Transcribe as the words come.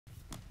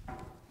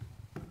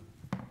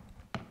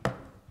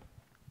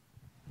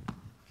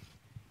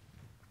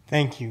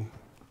Thank you.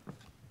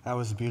 That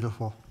was a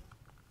beautiful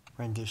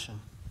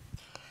rendition. I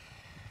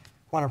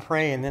want to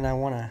pray, and then I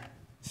want to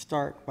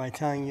start by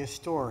telling you a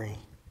story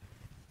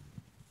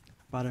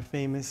about a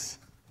famous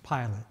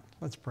pilot.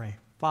 Let's pray.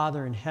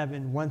 Father in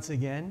heaven, once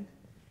again,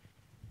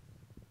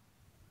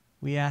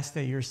 we ask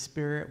that your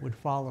Spirit would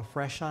fall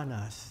afresh on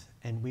us,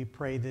 and we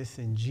pray this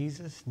in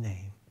Jesus'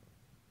 name.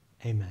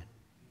 Amen.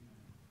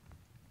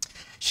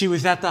 She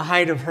was at the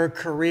height of her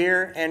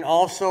career and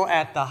also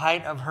at the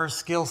height of her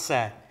skill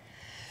set.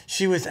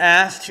 She was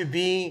asked to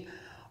be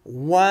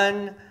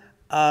one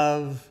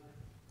of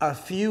a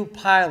few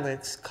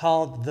pilots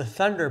called the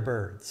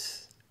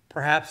Thunderbirds.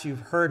 Perhaps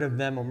you've heard of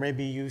them, or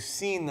maybe you've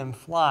seen them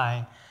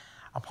fly,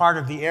 a part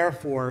of the Air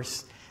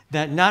Force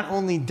that not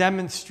only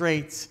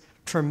demonstrates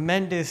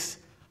tremendous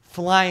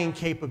flying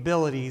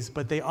capabilities,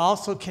 but they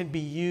also can be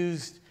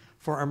used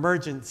for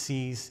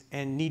emergencies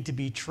and need to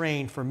be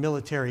trained for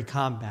military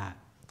combat.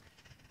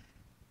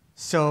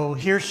 So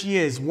here she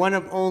is, one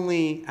of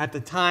only, at the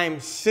time,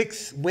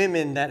 6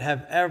 women that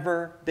have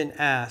ever been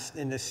asked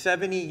in the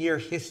 70-year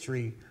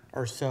history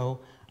or so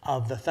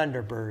of the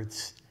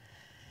Thunderbirds.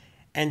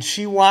 And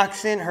she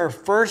walks in her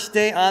first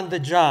day on the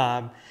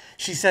job.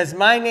 She says,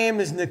 "My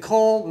name is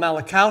Nicole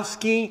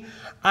Malachowski.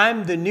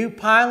 I'm the new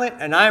pilot,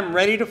 and I'm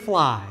ready to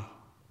fly."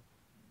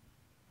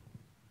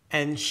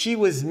 And she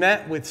was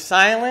met with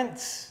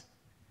silence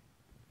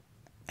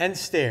and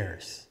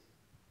stares.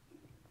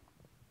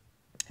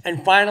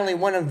 And finally,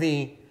 one of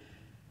the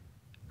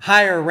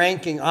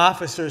higher-ranking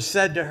officers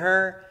said to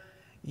her,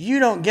 "You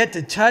don't get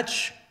to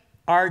touch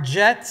our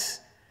jets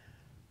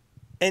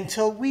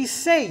until we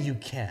say you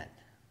can.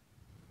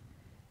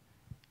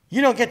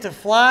 You don't get to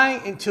fly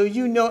until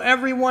you know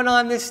everyone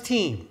on this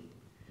team.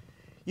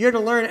 You're to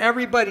learn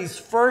everybody's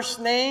first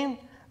name,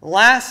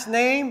 last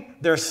name,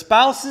 their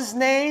spouse's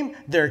name,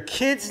 their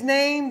kids'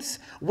 names,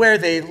 where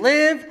they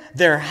live,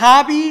 their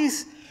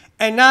hobbies.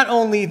 And not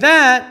only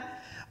that,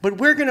 but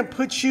we're going to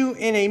put you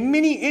in a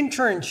mini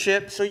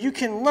internship so you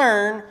can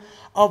learn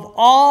of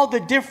all the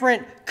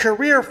different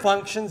career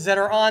functions that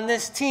are on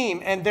this team."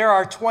 And there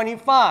are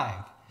 25.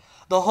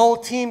 The whole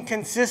team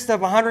consists of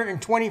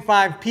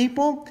 125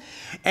 people,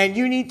 and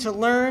you need to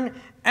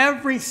learn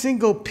every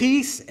single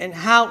piece and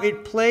how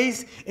it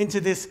plays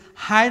into this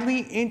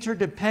highly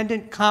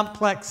interdependent,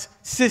 complex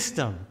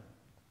system.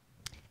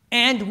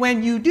 And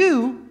when you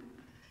do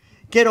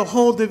get a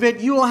hold of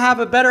it, you will have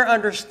a better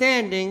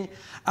understanding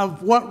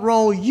of what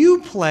role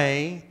you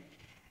play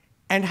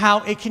and how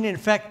it can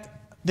affect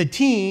the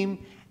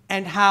team,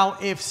 and how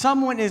if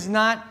someone is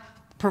not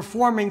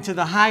performing to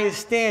the highest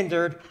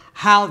standard,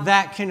 how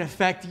that can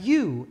affect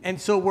you.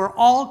 And so we're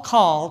all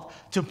called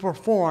to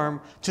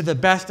perform to the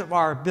best of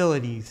our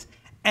abilities.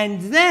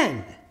 And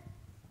then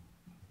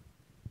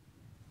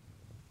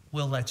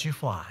we'll let you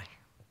fly.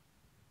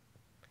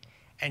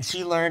 And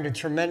she learned a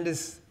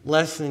tremendous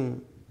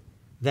lesson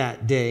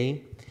that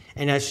day.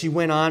 And as she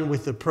went on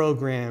with the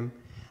program,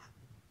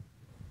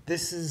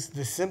 this is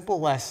the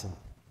simple lesson.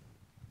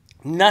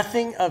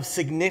 Nothing of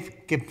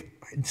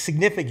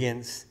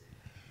significance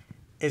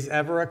is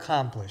ever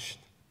accomplished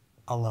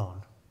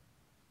alone.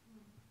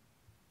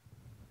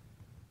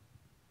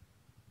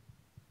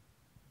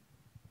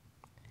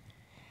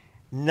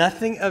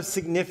 Nothing of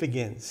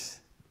significance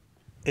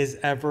is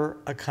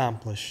ever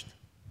accomplished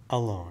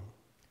alone.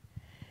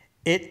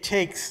 It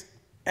takes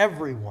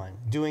everyone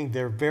doing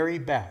their very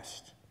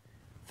best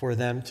for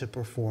them to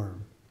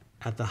perform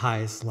at the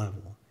highest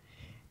level.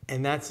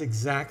 And that's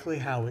exactly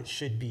how it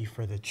should be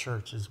for the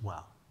church as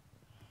well.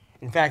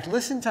 In fact,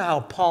 listen to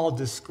how Paul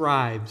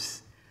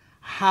describes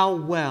how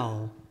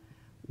well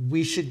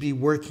we should be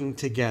working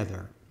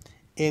together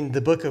in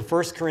the book of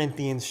 1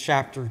 Corinthians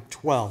chapter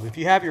 12. If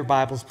you have your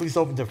Bibles, please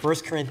open to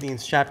 1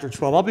 Corinthians chapter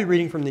 12. I'll be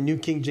reading from the New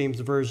King James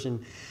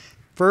Version.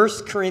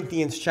 1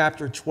 Corinthians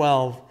chapter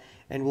 12,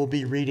 and we'll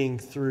be reading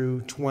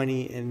through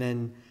 20 and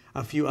then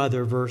a few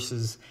other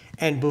verses.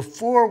 And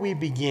before we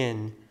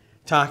begin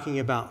talking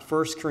about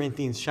 1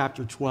 Corinthians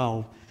chapter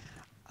 12,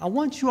 I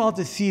want you all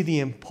to see the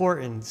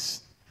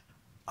importance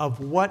of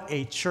what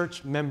a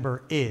church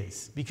member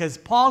is. Because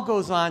Paul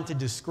goes on to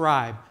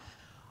describe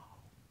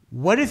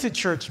what is a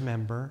church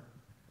member,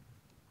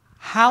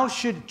 how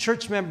should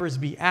church members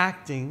be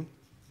acting,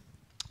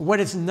 what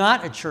is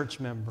not a church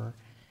member,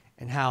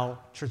 and how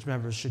church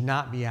members should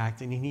not be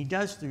acting. And he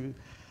does through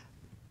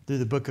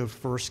the book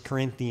of 1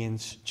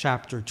 Corinthians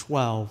chapter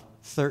 12,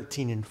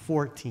 13 and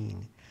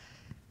 14.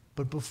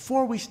 But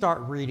before we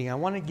start reading, I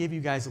want to give you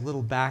guys a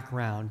little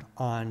background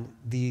on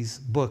these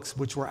books,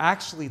 which were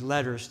actually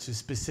letters to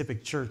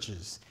specific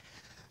churches.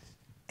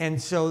 And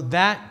so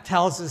that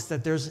tells us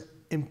that there's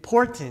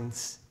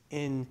importance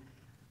in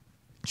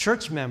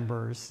church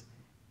members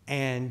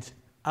and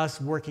us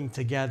working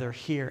together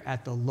here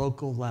at the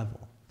local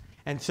level.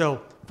 And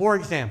so, for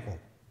example,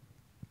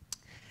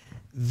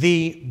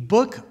 the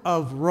book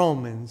of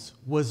Romans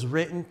was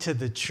written to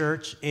the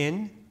church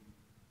in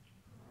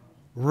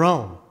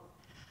Rome.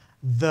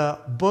 The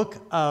book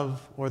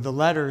of, or the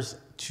letters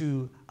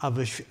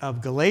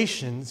of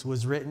Galatians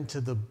was written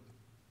to the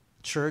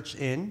church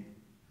in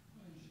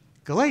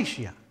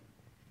Galatia.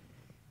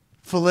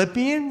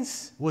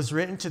 Philippians was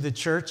written to the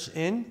church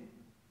in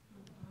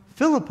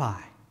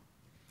Philippi.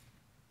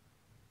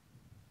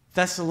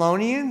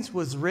 Thessalonians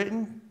was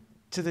written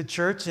to the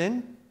church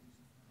in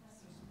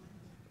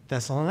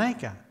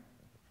Thessalonica.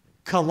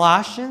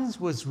 Colossians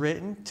was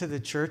written to the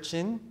church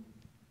in...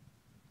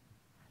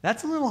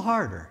 That's a little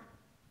harder.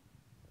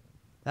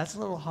 That's a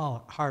little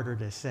harder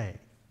to say.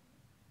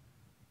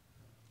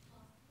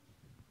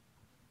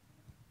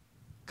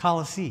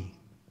 Colossae.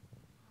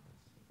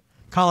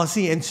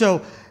 And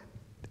so,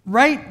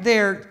 right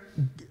there,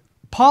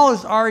 Paul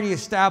is already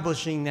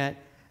establishing that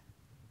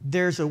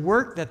there's a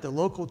work that the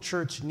local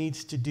church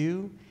needs to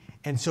do.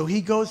 And so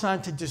he goes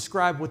on to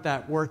describe what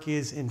that work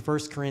is in 1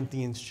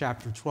 Corinthians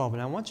chapter 12.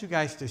 And I want you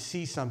guys to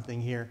see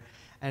something here.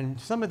 And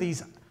some of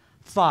these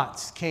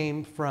thoughts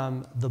came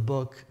from the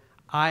book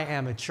I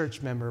Am a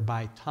Church Member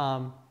by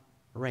Tom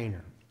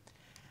Rainer.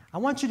 I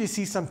want you to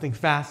see something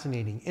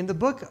fascinating. In the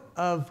book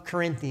of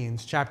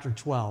Corinthians chapter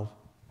 12,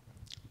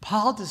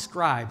 Paul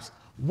describes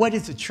what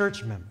is a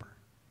church member.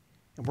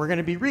 And we're going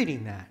to be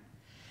reading that.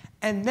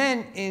 And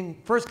then in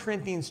 1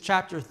 Corinthians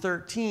chapter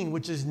 13,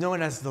 which is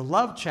known as the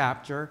love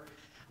chapter,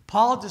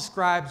 Paul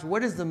describes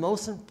what is the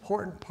most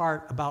important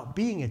part about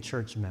being a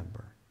church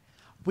member.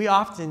 We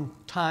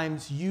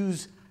oftentimes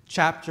use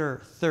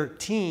chapter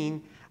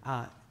 13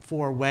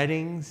 for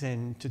weddings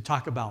and to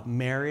talk about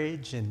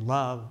marriage and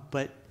love,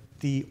 but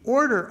the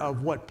order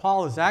of what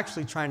Paul is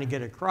actually trying to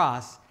get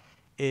across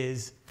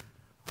is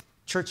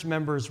church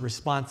members'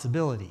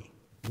 responsibility.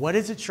 What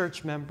is a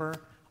church member?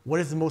 What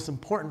is the most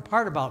important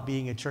part about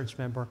being a church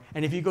member?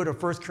 And if you go to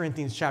 1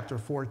 Corinthians chapter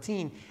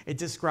 14, it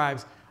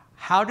describes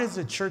how does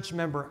a church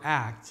member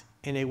act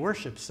in a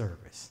worship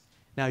service.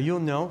 Now you'll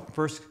know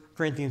 1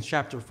 Corinthians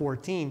chapter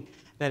 14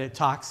 that it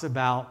talks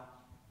about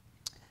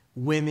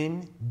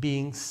women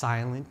being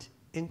silent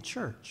in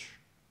church.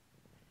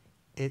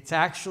 It's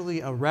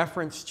actually a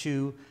reference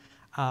to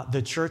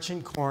the church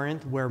in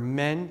Corinth where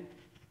men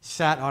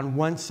sat on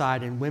one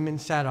side and women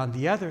sat on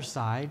the other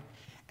side.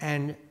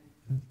 And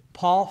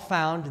Paul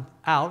found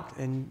out,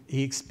 and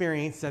he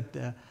experienced, that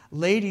the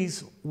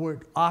ladies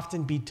would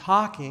often be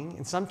talking,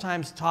 and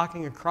sometimes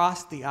talking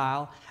across the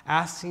aisle,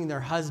 asking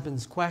their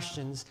husbands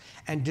questions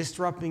and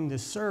disrupting the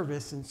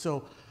service. And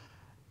so,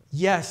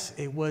 yes,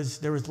 there was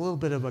a little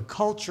bit of a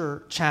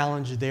culture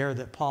challenge there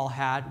that Paul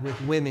had with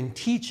women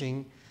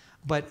teaching,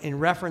 but in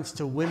reference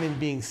to women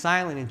being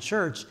silent in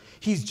church,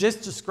 he's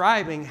just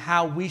describing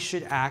how we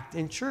should act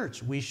in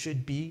church. We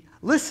should be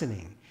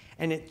listening.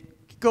 And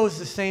it goes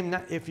the same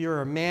if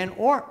you're a man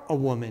or a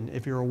woman,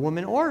 if you're a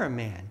woman or a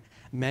man.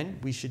 Men,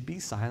 we should be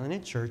silent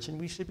in church and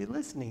we should be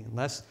listening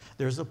unless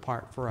there's a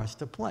part for us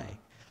to play.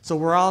 So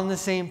we're all on the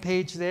same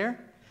page there.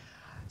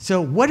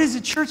 So what is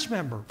a church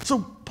member? So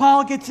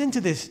Paul gets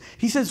into this.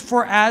 He says,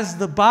 for as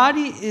the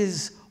body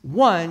is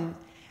one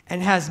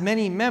and has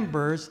many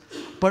members,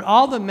 but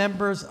all the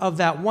members of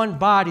that one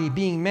body,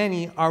 being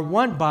many, are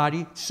one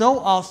body, so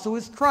also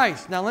is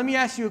Christ. Now let me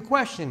ask you a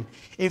question.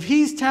 If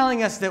he's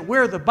telling us that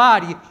we're the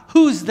body,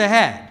 who's the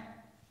head?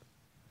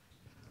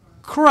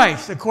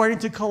 Christ, according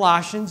to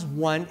Colossians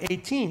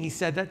 1:18. He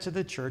said that to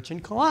the church in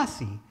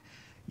Colossae.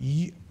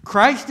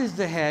 Christ is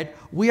the head,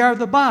 we are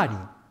the body.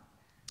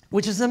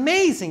 Which is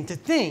amazing to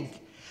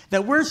think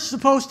that we're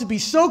supposed to be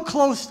so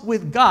close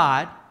with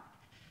God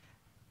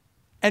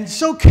and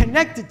so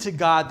connected to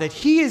God that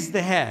he is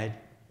the head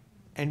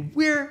and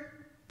we're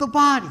the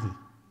body.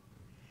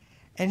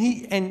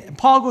 And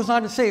Paul goes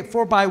on to say,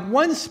 for by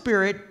one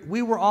Spirit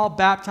we were all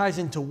baptized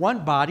into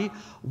one body,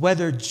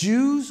 whether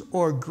Jews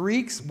or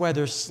Greeks,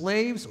 whether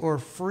slaves or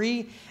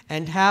free,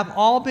 and have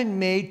all been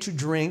made to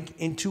drink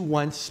into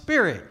one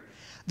Spirit.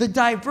 The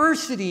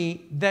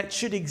diversity that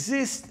should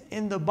exist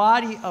in the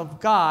body of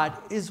God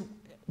is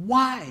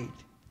wide.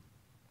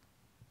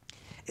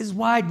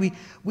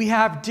 We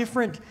have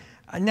different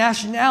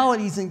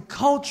nationalities and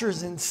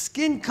cultures and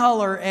skin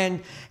color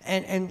and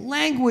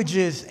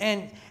languages.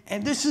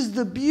 And this is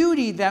the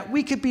beauty that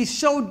we could be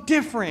so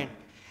different,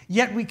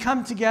 yet we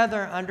come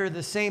together under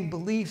the same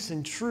beliefs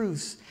and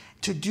truths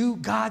to do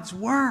God's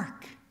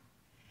work.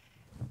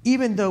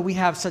 Even though we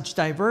have such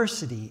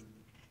diversity,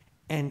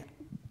 and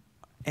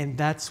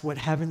that's what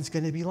heaven's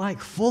going to be like,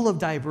 full of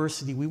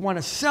diversity. We want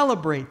to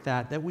celebrate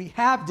that we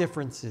have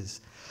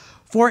differences.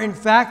 For in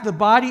fact, the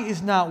body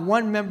is not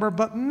one member,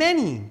 but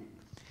many.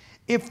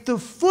 If the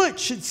foot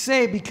should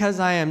say, because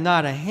I am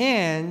not a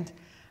hand,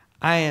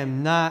 I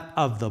am not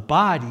of the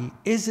body,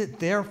 is it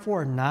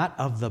therefore not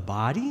of the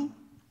body?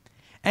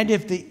 And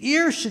if the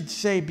ear should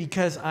say,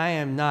 because I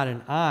am not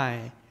an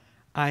eye,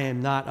 I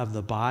am not of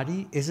the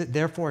body, is it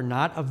therefore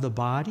not of the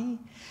body?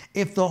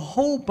 If the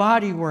whole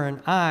body were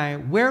an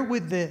eye, where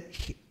would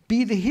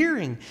be the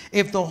hearing?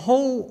 If the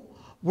whole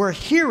were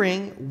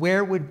hearing,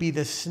 where would be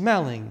the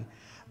smelling?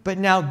 But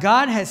now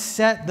God has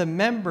set the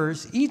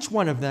members, each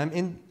one of them,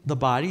 in the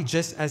body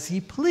just as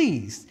he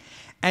pleased.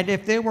 And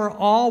if they were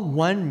all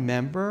one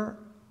member,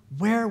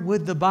 where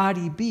would the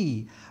body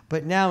be?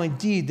 But now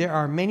indeed there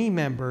are many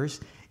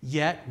members,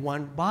 yet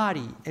one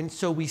body. And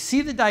so we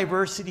see the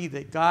diversity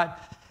that God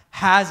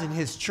has in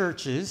his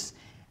churches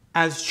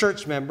as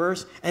church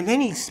members. And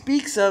then he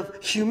speaks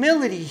of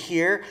humility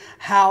here,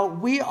 how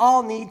we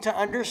all need to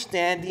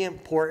understand the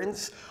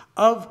importance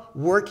of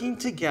working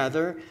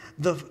together,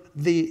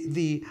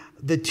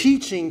 the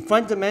teaching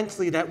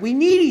fundamentally that we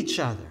need each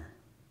other,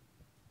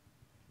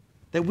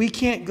 that we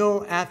can't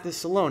go at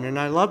this alone. And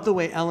I love the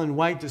way Ellen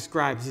White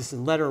describes this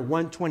in letter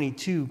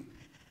 122,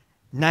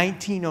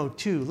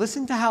 1902.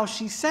 Listen to how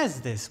she says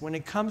this when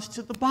it comes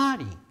to the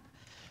body.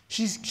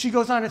 She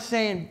goes on to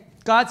say,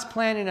 God's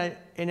plan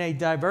in a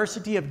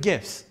diversity of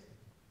gifts.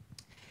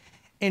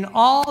 In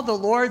all the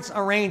Lord's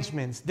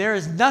arrangements, there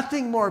is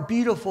nothing more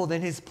beautiful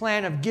than his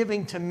plan of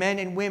giving to men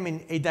and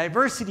women a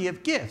diversity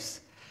of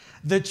gifts.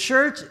 The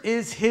church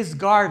is his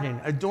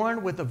garden,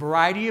 adorned with a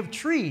variety of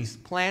trees,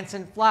 plants,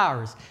 and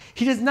flowers.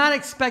 He does not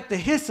expect the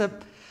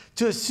hyssop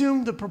to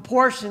assume the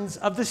proportions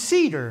of the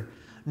cedar,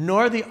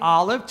 nor the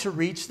olive to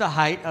reach the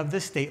height of the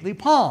stately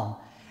palm.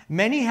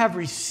 Many have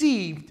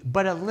received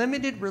but a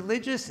limited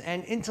religious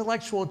and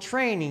intellectual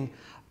training,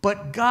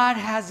 but God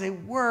has a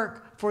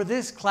work for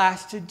this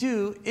class to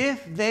do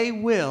if they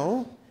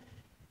will.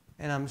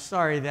 And I'm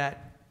sorry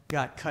that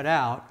got cut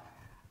out.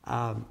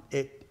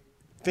 It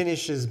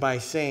finishes by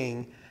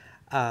saying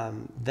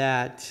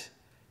that,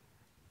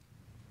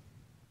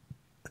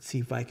 let's see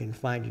if I can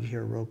find it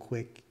here real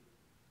quick.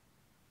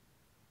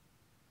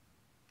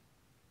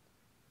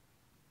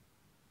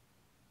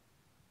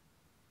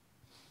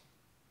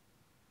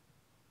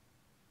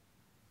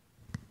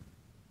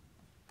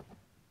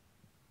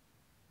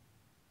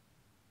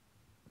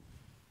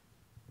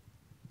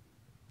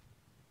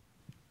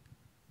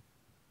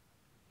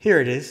 Here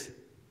it is.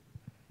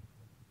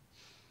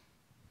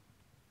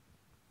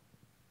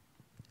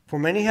 For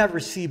many have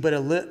received but a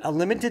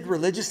limited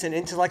religious and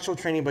intellectual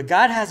training, but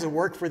God has a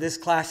work for this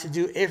class to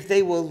do if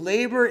they will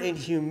labor in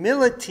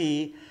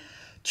humility,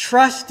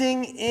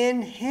 trusting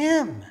in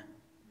him.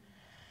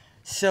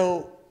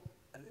 So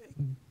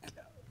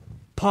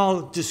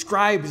Paul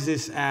describes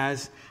this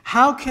as,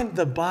 how can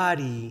the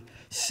body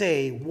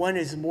say one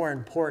is more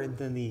important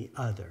than the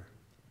other?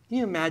 Can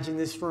you imagine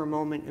this for a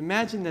moment?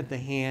 Imagine that the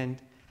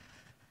hand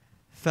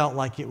felt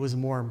like it was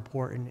more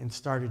important and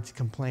started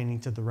complaining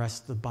to the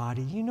rest of the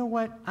body. You know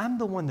what? I'm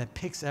the one that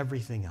picks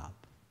everything up.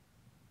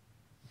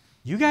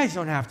 You guys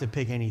don't have to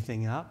pick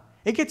anything up.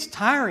 It gets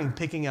tiring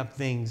picking up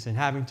things and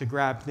having to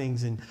grab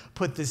things and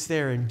put this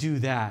there and do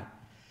that.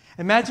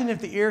 Imagine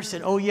if the ear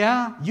said, oh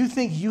yeah, you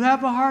think you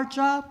have a hard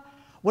job?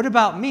 What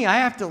about me? I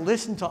have to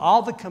listen to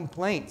all the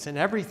complaints and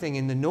everything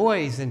and the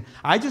noise, and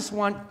I just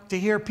want to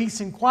hear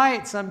peace and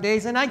quiet some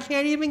days, and I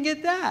can't even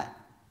get that.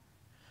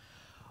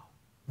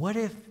 What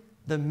if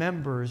the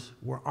members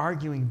were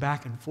arguing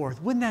back and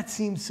forth? Wouldn't that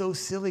seem so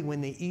silly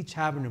when they each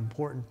have an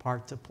important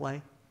part to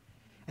play?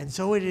 And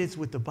so it is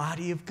with the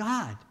body of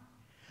God.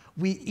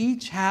 We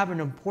each have an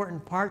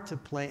important part to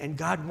play, and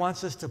God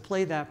wants us to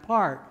play that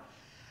part.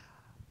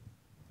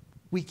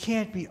 We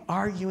can't be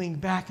arguing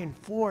back and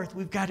forth.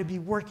 We've got to be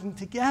working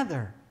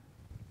together.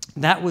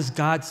 That was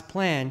God's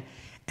plan,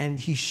 and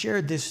he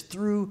shared this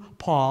through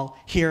Paul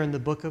here in the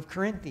book of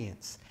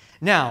Corinthians.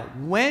 Now,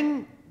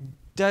 when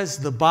does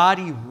the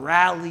body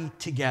rally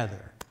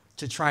together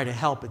to try to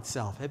help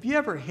itself? Have you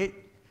ever hit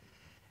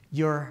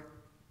your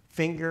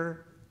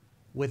finger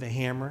with a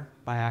hammer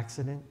by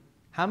accident?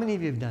 How many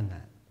of you have done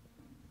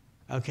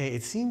that? Okay,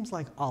 it seems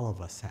like all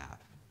of us have.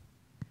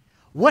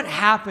 What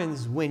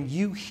happens when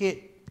you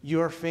hit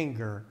your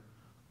finger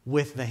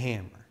with the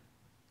hammer?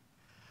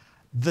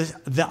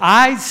 The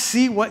eyes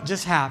see what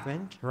just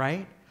happened,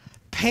 right?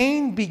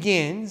 Pain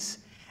begins.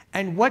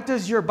 And what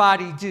does your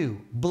body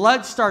do?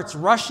 Blood starts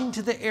rushing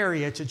to the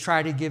area to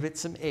try to give it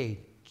some aid.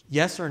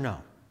 Yes or no?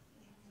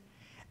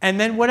 And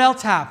then what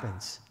else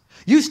happens?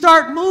 You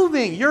start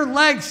moving. Your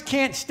legs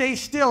can't stay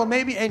still,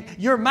 maybe, and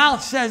your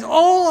mouth says,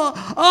 oh,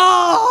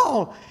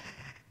 oh.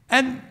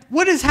 And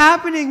what is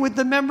happening with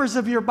the members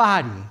of your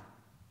body?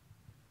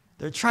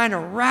 They're trying to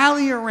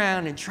rally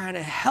around and trying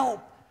to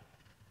help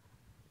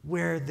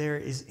where there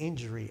is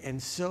injury.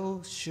 And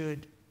so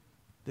should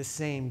the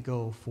same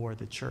go for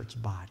the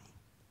church body.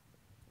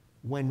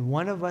 When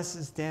one of us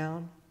is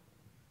down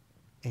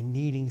and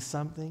needing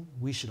something,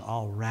 we should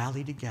all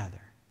rally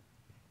together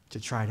to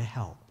try to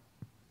help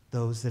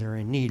those that are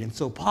in need. And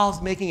so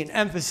Paul's making an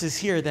emphasis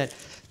here that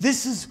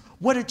this is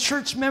what a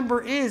church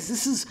member is.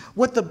 This is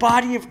what the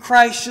body of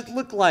Christ should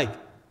look like.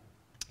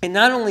 And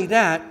not only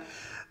that,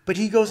 but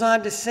he goes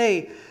on to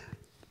say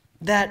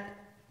that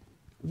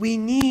we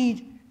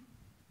need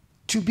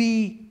to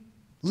be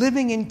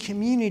living in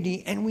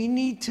community and we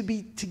need to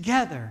be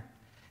together.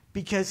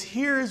 Because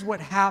here is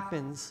what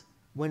happens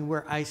when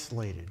we're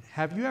isolated.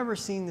 Have you ever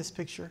seen this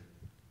picture?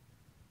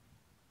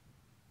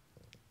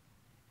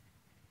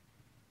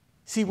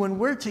 See, when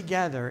we're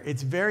together,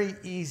 it's very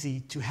easy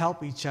to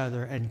help each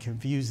other and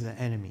confuse the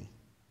enemy.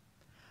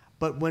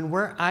 But when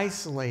we're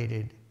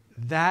isolated,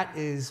 that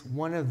is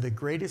one of the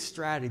greatest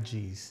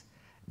strategies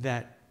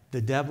that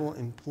the devil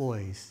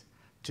employs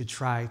to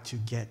try to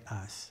get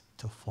us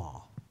to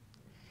fall.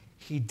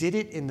 He did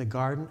it in the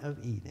Garden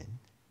of Eden,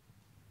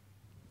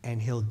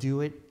 and he'll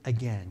do it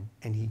again,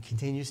 and he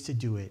continues to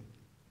do it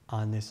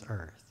on this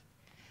earth.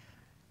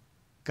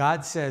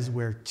 God says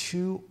where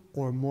two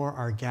or more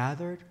are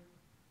gathered,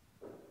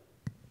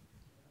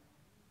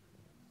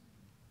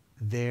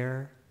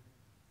 there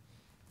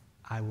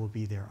I will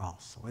be there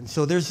also. And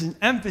so there's an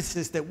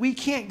emphasis that we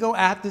can't go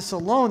at this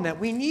alone, that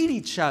we need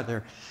each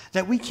other,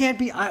 that we can't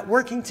be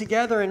working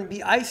together and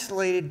be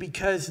isolated,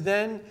 because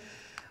then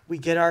we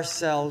get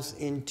ourselves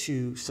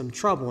into some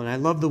trouble. And I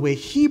love the way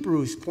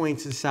Hebrews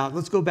points this out.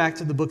 Let's go back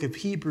to the book of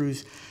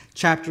Hebrews,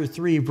 chapter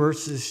 3,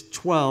 verses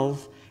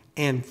 12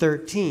 and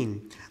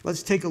 13.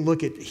 Let's take a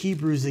look at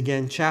Hebrews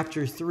again,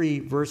 chapter 3,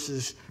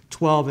 verses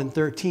 12 and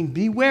 13.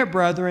 Beware,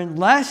 brethren,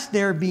 lest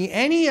there be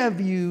any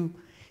of you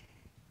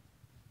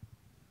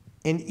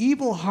an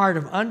evil heart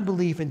of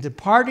unbelief in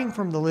departing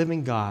from the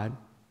living God,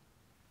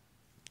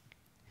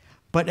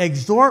 but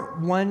exhort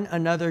one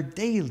another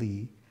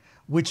daily,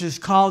 which is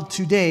called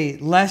today,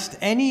 lest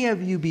any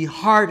of you be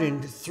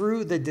hardened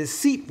through the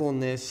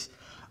deceitfulness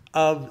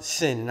of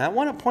sin. And I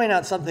want to point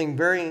out something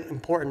very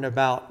important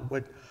about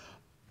what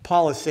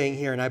Paul is saying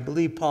here, and I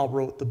believe Paul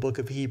wrote the book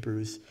of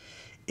Hebrews,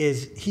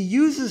 is he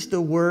uses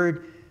the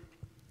word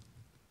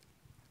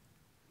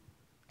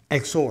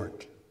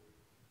exhort.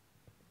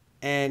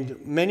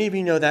 And many of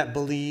you know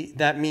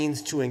that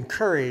means to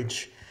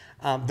encourage.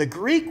 The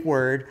Greek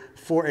word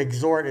for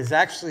exhort is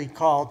actually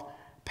called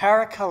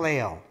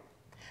parakaleo.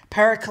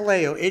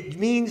 Parakaleo, it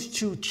means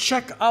to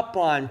check up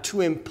on, to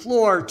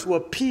implore, to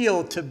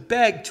appeal, to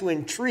beg, to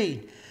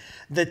entreat.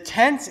 The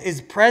tense is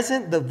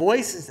present, the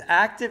voice is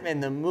active,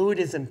 and the mood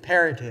is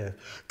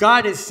imperative.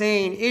 God is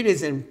saying it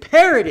is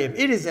imperative,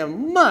 it is a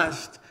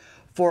must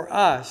for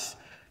us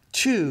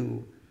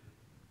to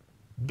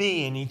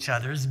be in each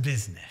other's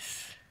business.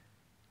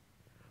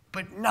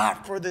 But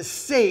not for the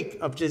sake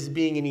of just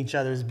being in each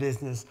other's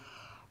business,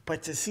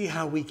 but to see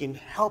how we can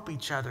help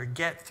each other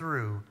get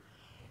through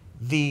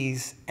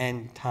these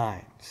end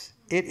times.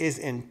 It is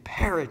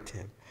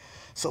imperative.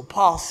 So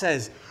Paul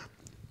says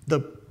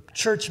the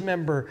church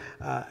member,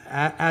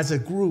 as a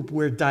group,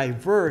 we're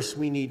diverse.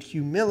 We need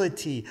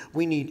humility.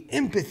 We need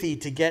empathy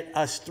to get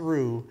us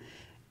through,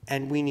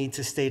 and we need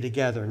to stay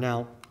together.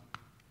 Now,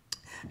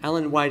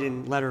 Ellen White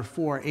in letter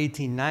 4,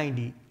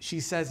 1890, she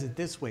says it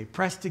this way: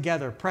 press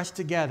together, press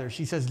together.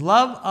 She says,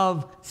 love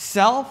of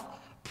self,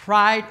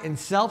 pride, and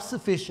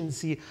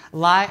self-sufficiency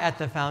lie at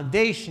the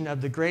foundation of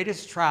the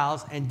greatest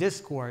trials and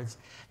discords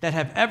that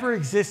have ever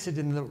existed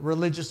in the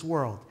religious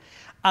world.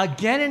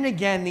 Again and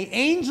again, the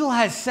angel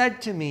has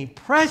said to me,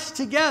 press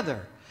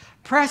together,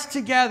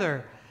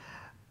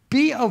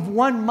 be of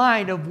one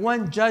mind, of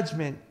one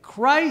judgment.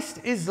 Christ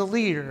is the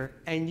leader,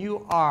 and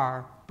you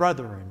are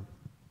brethren.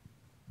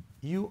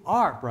 You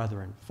are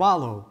brethren.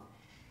 Follow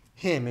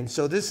him. And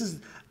so this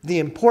is the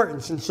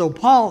importance. And so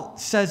Paul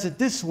says it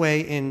this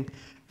way in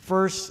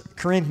 1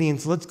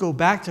 Corinthians. Let's go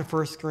back to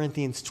 1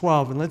 Corinthians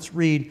 12 and let's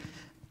read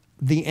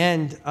the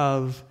end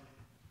of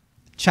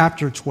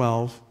chapter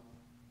 12.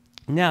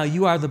 Now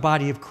you are the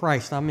body of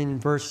Christ. I'm in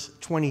verse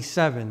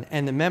 27.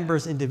 And the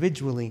members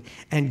individually.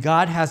 And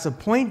God has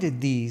appointed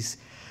these.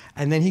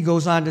 And then he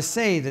goes on to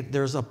say that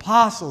there's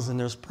apostles and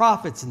there's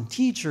prophets and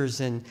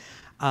teachers, and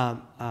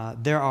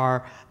there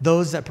are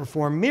those that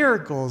perform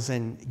miracles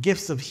and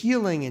gifts of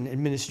healing and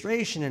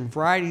administration and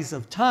varieties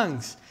of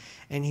tongues.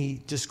 And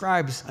he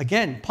describes,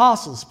 again,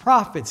 apostles,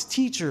 prophets,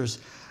 teachers,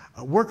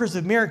 workers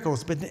of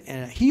miracles, but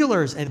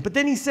healers. But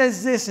then he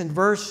says this in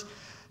verse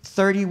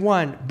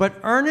 31, but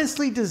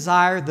earnestly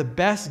desire the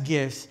best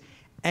gifts,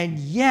 and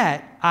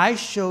yet I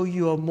show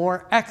you a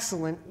more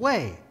excellent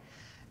way.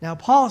 Now,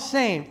 Paul's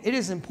saying it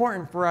is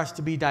important for us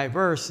to be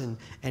diverse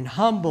and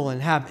humble and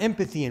have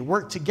empathy and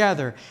work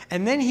together.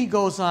 And then he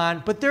goes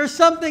on, but there's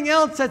something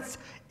else that's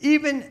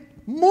even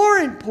more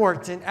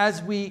important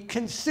as we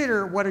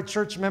consider what a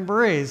church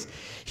member is.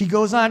 He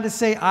goes on to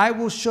say, I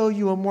will show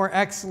you a more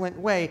excellent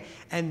way.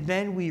 And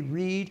then we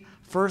read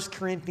 1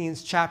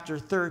 Corinthians chapter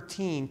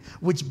 13,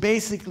 which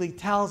basically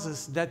tells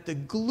us that the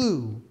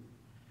glue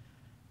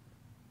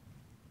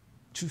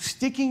to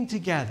sticking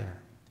together,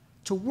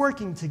 to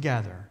working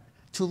together,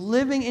 to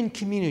living in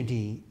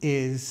community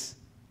is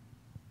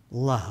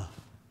love.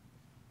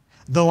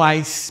 Though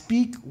I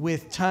speak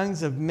with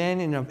tongues of men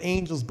and of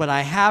angels, but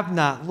I have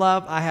not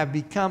love, I have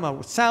become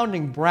a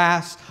sounding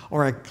brass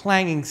or a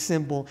clanging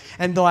cymbal.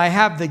 And though I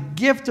have the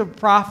gift of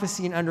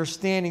prophecy and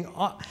understanding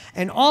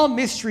and all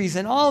mysteries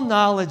and all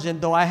knowledge,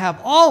 and though I have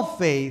all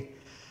faith,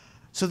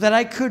 so that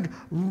I could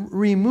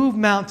remove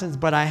mountains,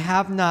 but I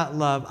have not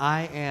love,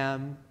 I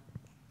am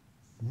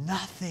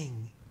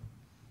nothing.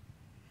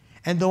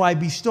 And though I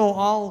bestow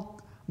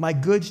all my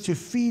goods to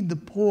feed the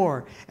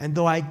poor, and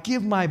though I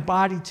give my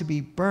body to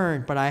be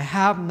burned, but I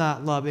have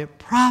not love, it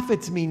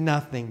profits me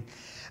nothing.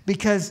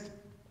 Because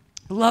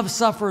love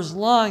suffers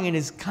long and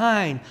is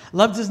kind.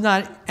 Love does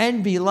not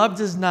envy. Love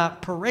does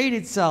not parade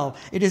itself.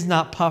 It is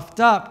not puffed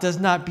up, does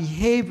not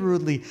behave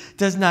rudely,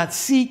 does not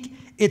seek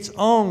its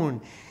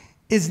own,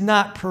 is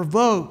not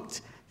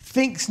provoked,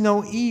 thinks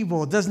no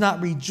evil, does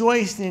not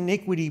rejoice in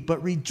iniquity,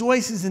 but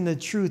rejoices in the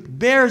truth,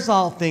 bears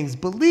all things,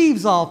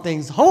 believes all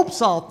things,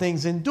 hopes all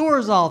things,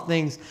 endures all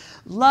things.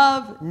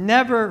 Love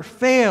never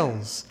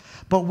fails.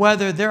 But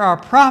whether there are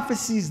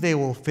prophecies, they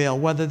will fail.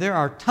 Whether there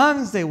are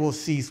tongues, they will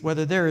cease.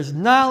 Whether there is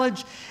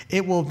knowledge,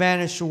 it will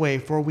vanish away.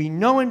 For we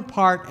know in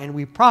part and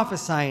we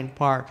prophesy in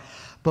part.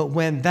 But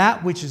when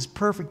that which is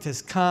perfect has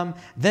come,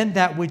 then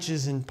that which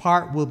is in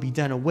part will be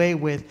done away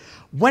with.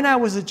 When I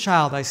was a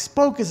child, I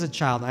spoke as a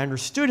child. I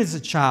understood as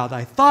a child.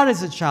 I thought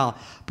as a child.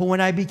 But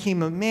when I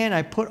became a man,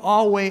 I put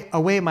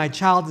away my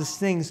childish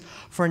things.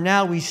 For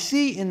now we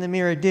see in the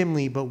mirror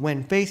dimly, but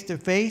then face to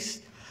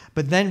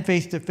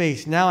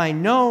face. Now I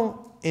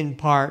know in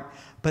part,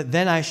 but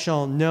then I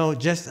shall know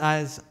just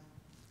as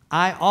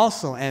I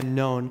also am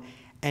known.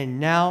 And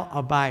now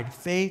abide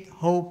faith,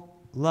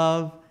 hope,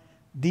 love,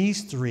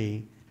 these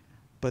three.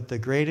 But the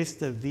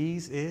greatest of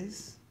these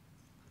is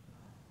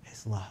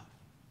love.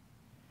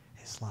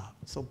 Is love.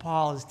 So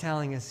Paul is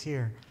telling us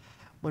here,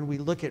 when we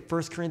look at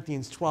 1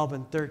 Corinthians 12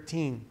 and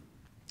 13,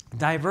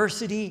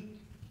 diversity,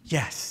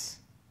 yes,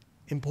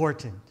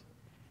 important.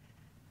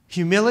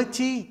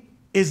 Humility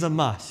is a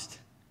must.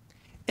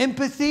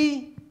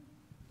 Empathy,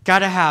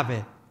 gotta have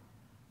it.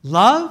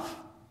 Love,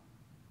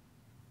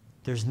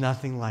 there's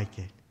nothing like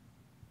it.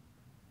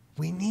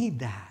 We need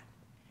that.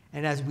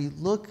 And as we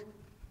look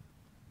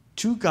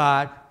to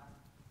God,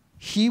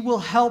 He will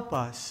help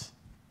us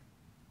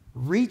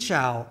reach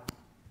out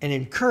and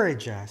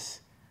encourage us,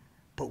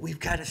 but we've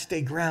got to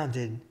stay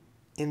grounded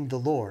in the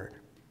Lord.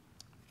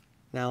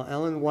 Now,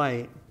 Ellen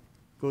White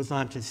goes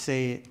on to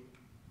say it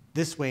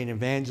this way in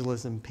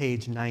Evangelism,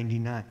 page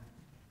 99.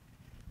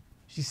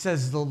 She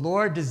says, the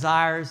Lord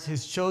desires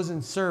His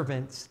chosen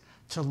servants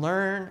to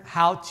learn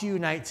how to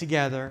unite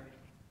together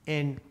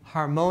in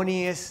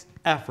harmonious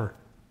effort.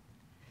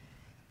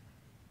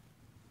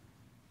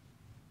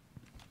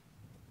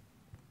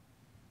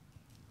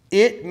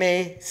 It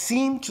may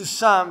seem to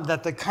some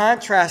that the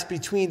contrast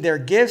between their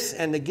gifts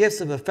and the gifts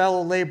of a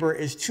fellow laborer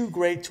is too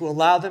great to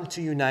allow them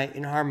to unite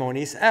in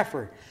harmonious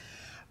effort.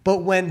 But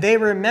when they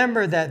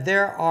remember that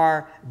there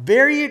are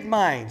varied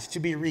minds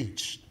to be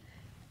reached,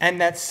 and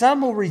that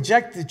some will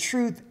reject the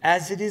truth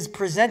as it is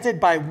presented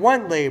by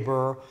one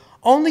laborer,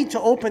 only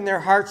to open their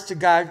hearts to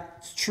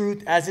God's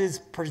truth as it is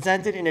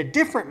presented in a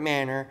different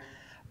manner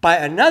by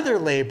another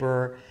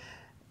laborer,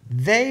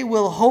 they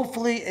will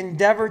hopefully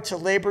endeavor to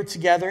labor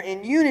together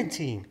in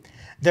unity.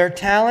 Their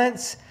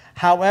talents,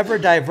 however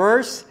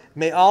diverse,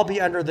 may all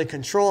be under the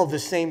control of the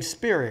same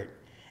Spirit.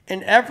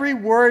 In every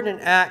word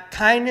and act,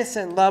 kindness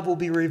and love will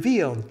be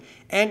revealed.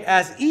 And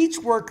as each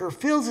worker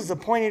fills his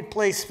appointed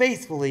place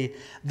faithfully,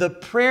 the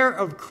prayer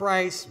of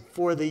Christ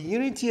for the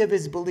unity of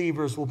his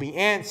believers will be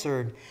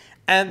answered,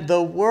 and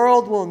the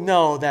world will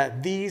know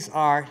that these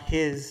are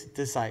his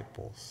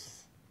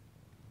disciples.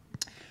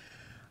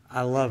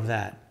 I love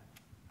that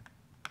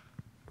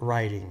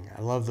writing.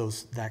 I love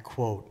that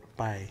quote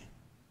by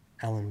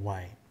Ellen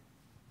White.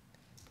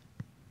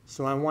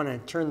 So I want to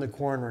turn the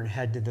corner and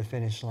head to the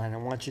finish line. I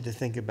want you to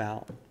think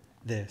about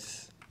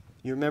this.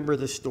 You remember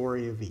the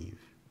story of Eve.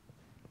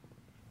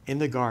 In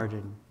the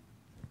garden,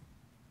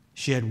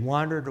 she had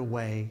wandered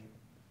away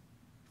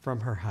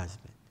from her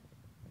husband.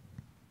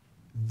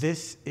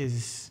 This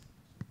is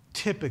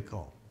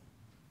typical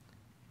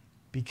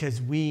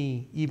because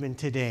we, even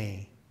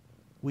today,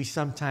 we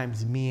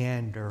sometimes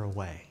meander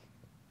away.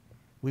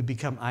 We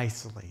become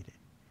isolated.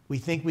 We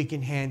think we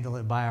can handle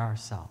it by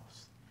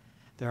ourselves.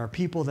 There are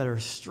people that are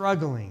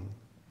struggling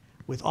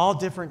with all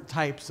different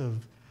types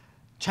of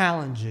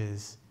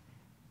challenges,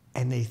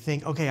 and they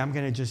think, okay, I'm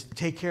going to just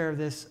take care of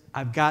this.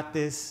 I've got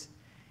this.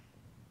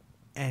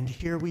 And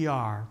here we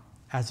are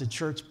as a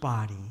church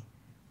body,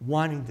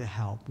 wanting to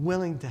help,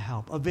 willing to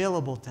help,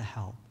 available to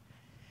help.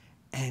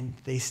 And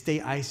they stay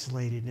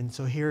isolated. And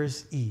so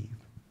here's Eve.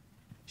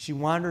 She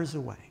wanders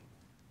away.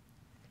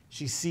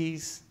 She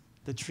sees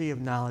the tree of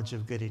knowledge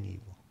of good and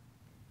evil.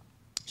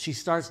 She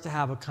starts to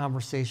have a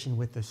conversation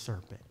with the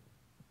serpent.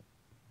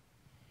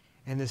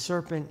 And the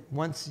serpent,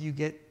 once you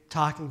get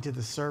talking to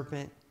the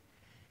serpent,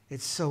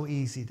 it's so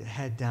easy to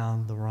head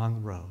down the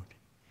wrong road.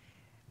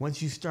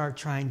 Once you start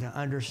trying to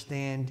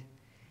understand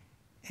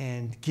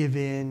and give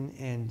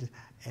in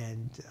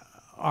and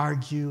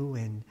argue,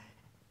 and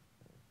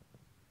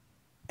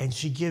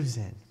she gives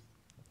in.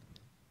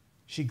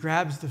 She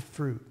grabs the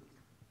fruit.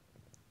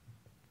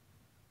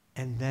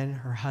 And then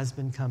her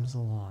husband comes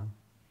along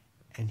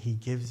and he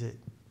gives it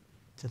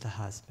to the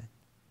husband.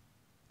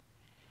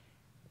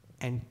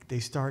 And they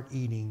start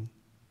eating,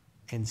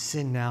 and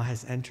sin now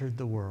has entered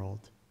the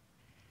world,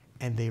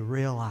 and they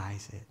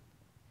realize it.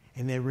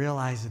 And they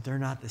realize that they're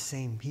not the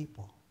same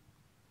people.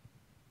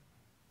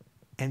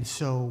 And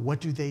so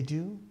what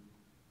do?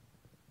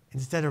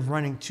 Instead of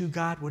running to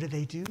God, what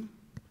do?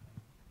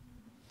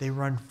 They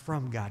run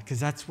from God, because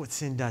that's what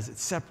sin does. It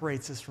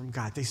separates us from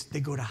God. They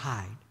go to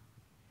hide.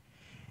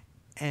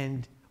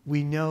 And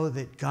we know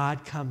that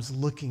God comes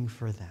looking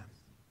for them.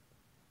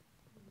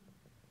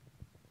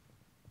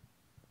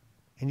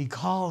 And he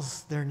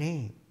calls their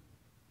name.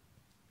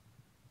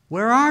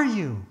 Where are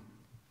you?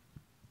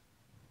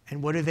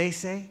 And what do they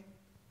say?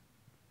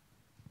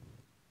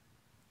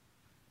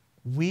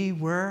 We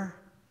were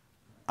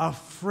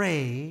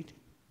afraid.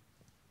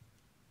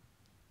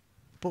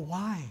 But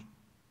why?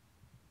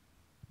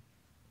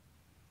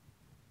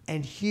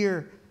 And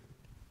here,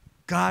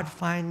 God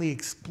finally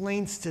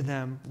explains to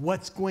them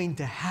what's going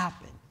to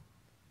happen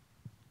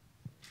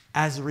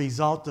as a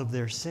result of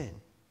their sin.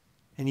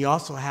 And he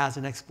also has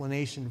an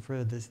explanation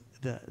for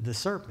the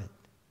serpent.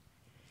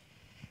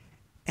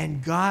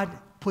 And God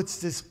puts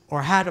this,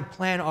 or had a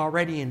plan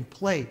already in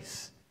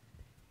place.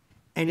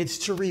 And it's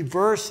to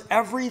reverse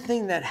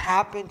everything that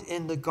happened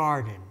in the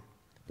garden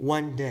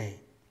one day.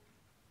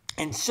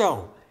 And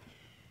so,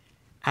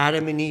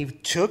 Adam and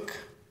Eve took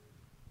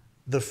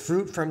the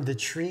fruit from the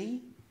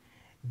tree.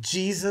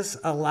 Jesus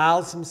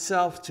allows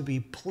himself to be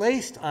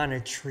placed on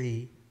a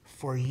tree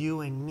for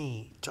you and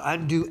me to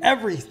undo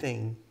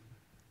everything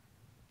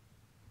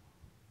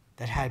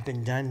that had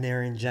been done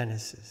there in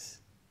Genesis.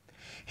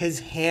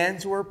 His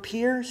hands were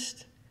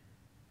pierced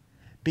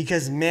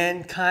because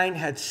mankind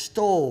had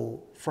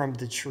stole from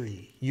the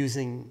tree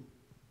using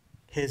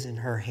his and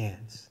her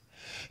hands.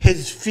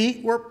 His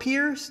feet were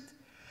pierced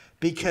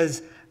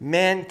because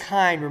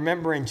mankind,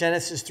 remember in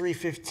Genesis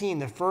 3:15,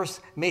 the first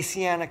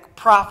messianic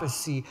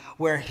prophecy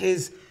where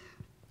his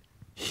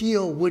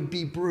heel would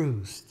be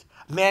bruised.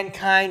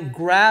 Mankind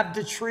grabbed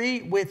the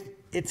tree with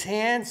its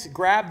hands,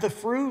 grabbed the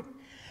fruit,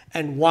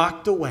 and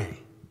walked away.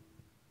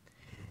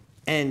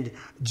 And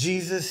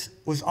Jesus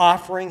was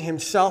offering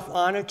himself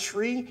on a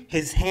tree.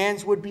 His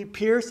hands would be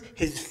pierced.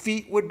 His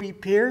feet would be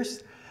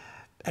pierced.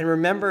 And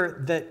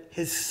remember that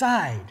his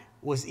side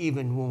was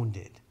even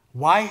wounded.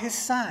 Why his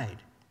side?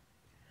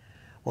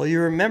 Well,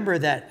 you remember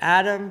that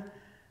Adam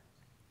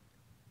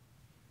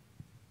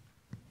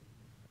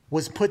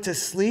was put to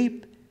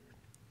sleep,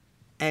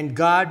 and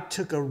God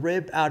took a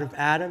rib out of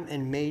Adam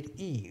and made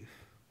Eve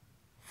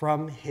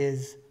from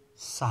his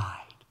side.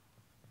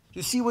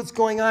 You see what's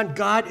going on?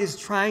 God is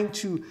trying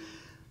to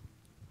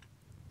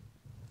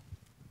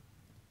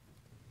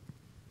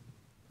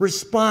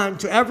respond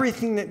to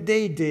everything that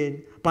they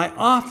did by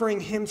offering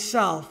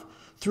himself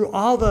through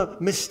all the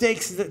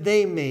mistakes that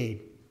they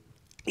made.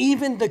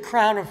 Even the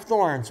crown of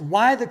thorns.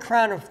 Why the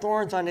crown of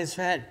thorns on his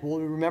head? Well,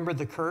 remember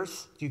the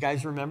curse? Do you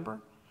guys remember?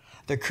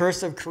 The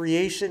curse of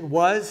creation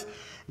was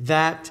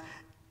that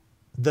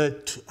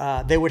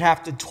they would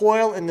have to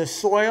toil in the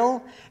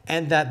soil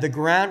and that the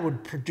ground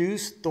would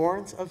produce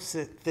thorns of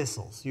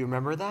thistles. You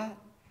remember that?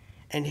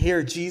 And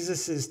here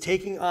Jesus is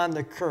taking on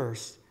the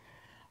curse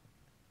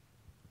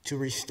to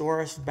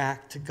restore us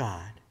back to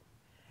God.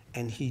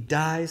 And he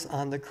dies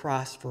on the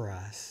cross for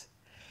us.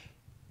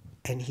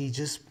 And he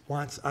just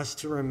wants us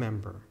to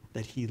remember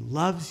that he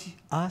loves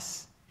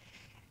us.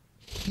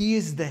 He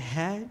is the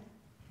head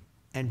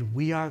and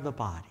we are the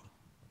body.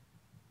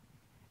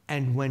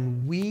 And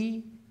when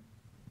we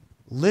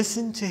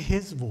listen to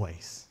his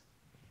voice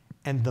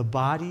and the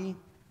body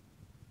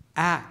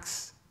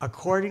acts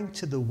according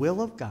to the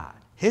will of God,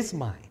 his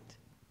mind,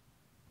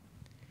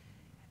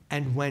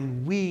 and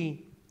when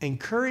we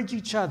encourage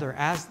each other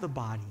as the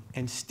body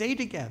and stay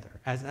together,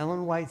 as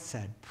Ellen White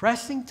said,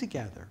 pressing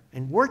together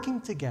and working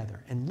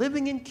together and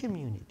living in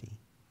community,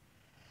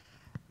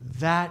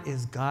 that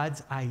is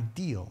God's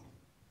ideal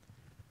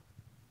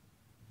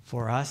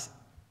for us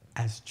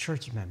as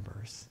church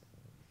members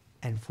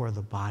and for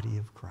the body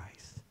of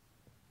Christ.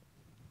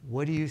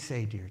 What do you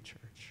say, dear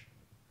church?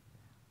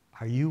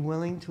 Are you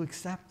willing to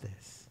accept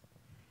this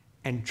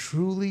and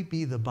truly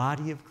be the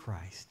body of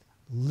Christ?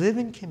 Live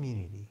in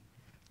community,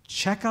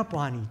 check up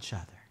on each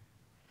other,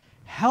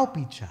 help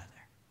each other,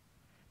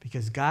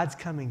 because God's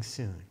coming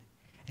soon,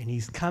 and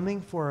he's coming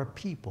for a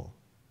people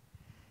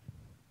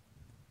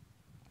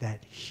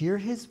that hear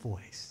his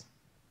voice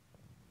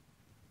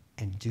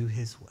and do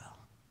his will.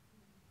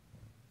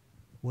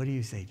 What do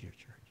you say, dear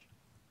church?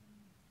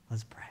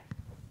 Let's pray.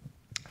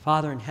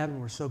 Father in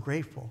heaven, we're so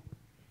grateful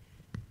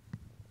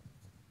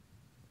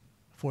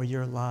for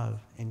your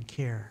love and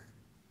care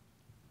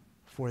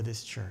for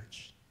this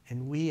church.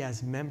 And we,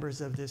 as members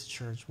of this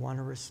church, want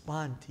to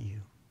respond to you.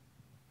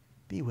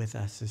 Be with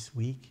us this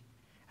week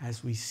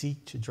as we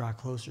seek to draw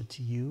closer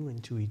to you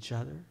and to each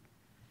other.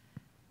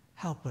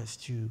 Help us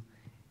to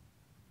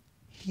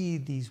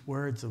heed these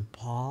words of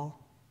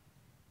Paul,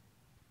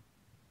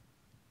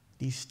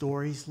 these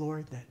stories,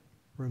 Lord, that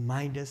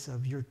remind us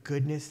of your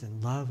goodness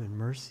and love and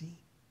mercy.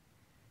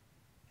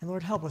 And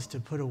Lord, help us to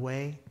put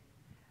away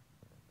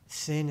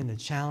sin and the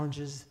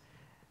challenges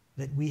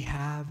that we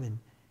have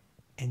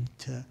and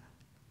to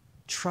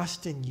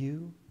trust in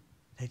you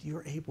that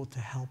you're able to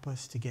help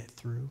us to get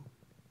through.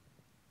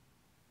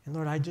 And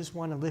Lord, I just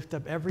want to lift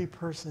up every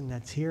person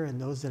that's here and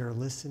those that are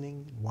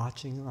listening,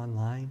 watching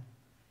online.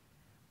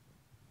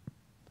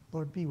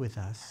 Lord, be with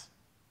us.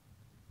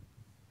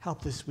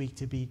 Help this week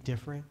to be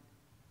different,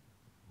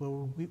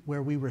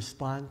 where we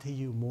respond to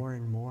you more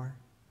and more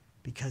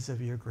because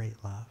of your great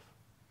love.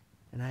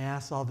 And I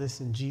ask all this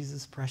in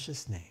Jesus'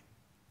 precious name.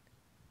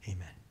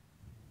 Amen.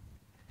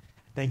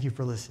 Thank you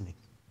for listening.